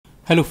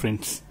Hello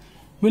friends,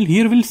 well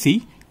here we'll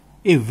see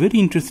a very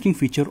interesting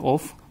feature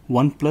of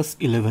OnePlus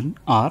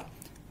 11R,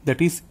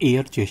 that is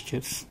air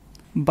gestures,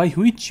 by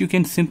which you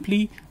can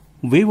simply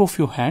wave off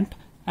your hand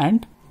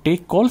and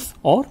take calls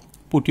or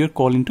put your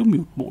call into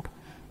mute mode.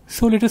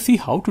 So let us see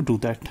how to do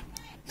that.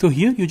 So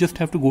here you just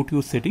have to go to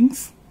your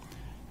settings,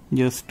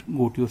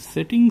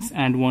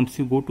 and once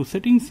you go to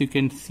settings you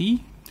can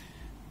see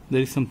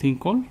there is something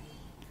called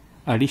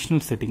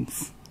additional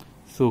settings.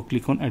 So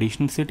click on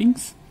additional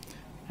settings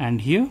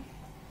and here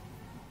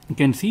you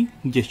can see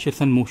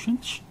gestures and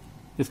motions.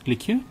 Just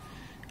click here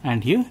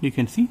and here you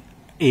can see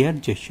air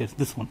gestures,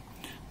 this one.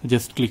 So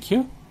just click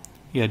here,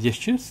 air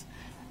gestures,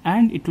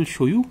 and it will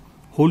show you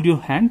hold your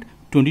hand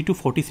 20 to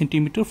 40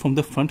 centimeter from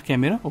the front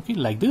camera, okay,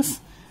 like this,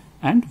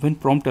 and when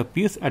prompt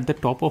appears at the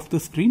top of the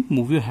screen,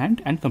 move your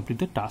hand and complete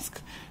the task.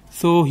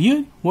 So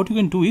here what you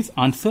can do is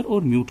answer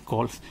or mute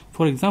calls.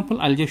 For example,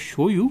 I'll just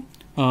show you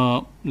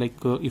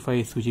if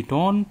I switch it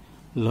on,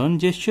 learn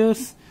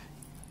gestures,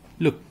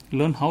 look,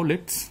 learn how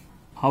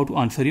to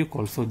answer your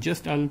call. So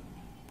just I'll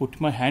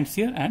put my hands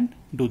here and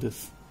do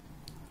this.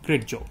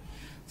 Great job.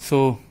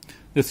 So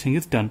this thing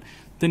is done.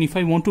 Then if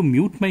I want to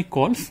mute my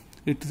calls,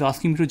 it is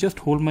asking me to just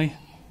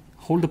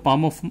hold the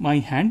palm of my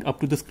hand up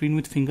to the screen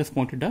with fingers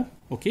pointed up,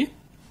 okay,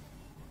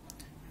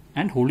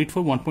 and hold it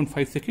for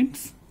 1.5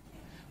 seconds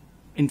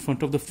in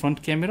front of the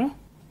front camera.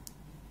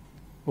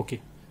 Okay,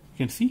 you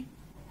can see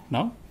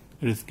now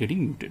it is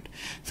getting muted.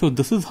 So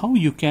this is how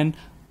you can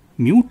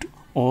mute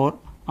or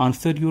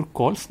answer your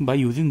calls by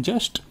using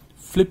just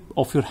flip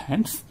of your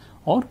hands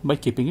or by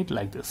keeping it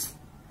like this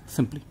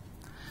simply.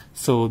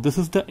 So this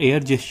is the air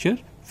gesture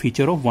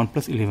feature of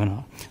OnePlus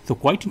 11R. So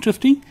quite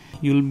interesting.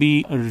 You'll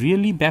be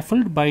really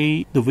baffled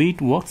by the way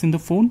it works in the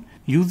phone.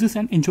 Use this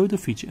and enjoy the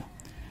feature.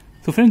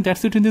 So friends,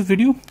 that's it in this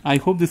video. I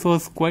hope this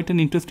was quite an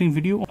interesting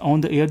video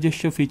on the air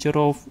gesture feature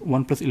of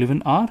OnePlus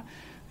 11R.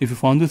 If you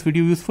found this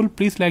video useful,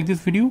 please like this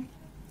video.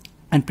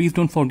 And please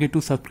don't forget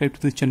to subscribe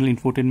to this channel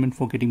Infotainment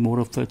for getting more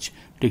of such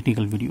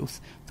technical videos.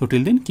 So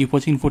till then, keep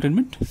watching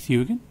Infotainment. See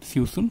you again. See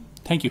you soon.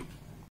 Thank you.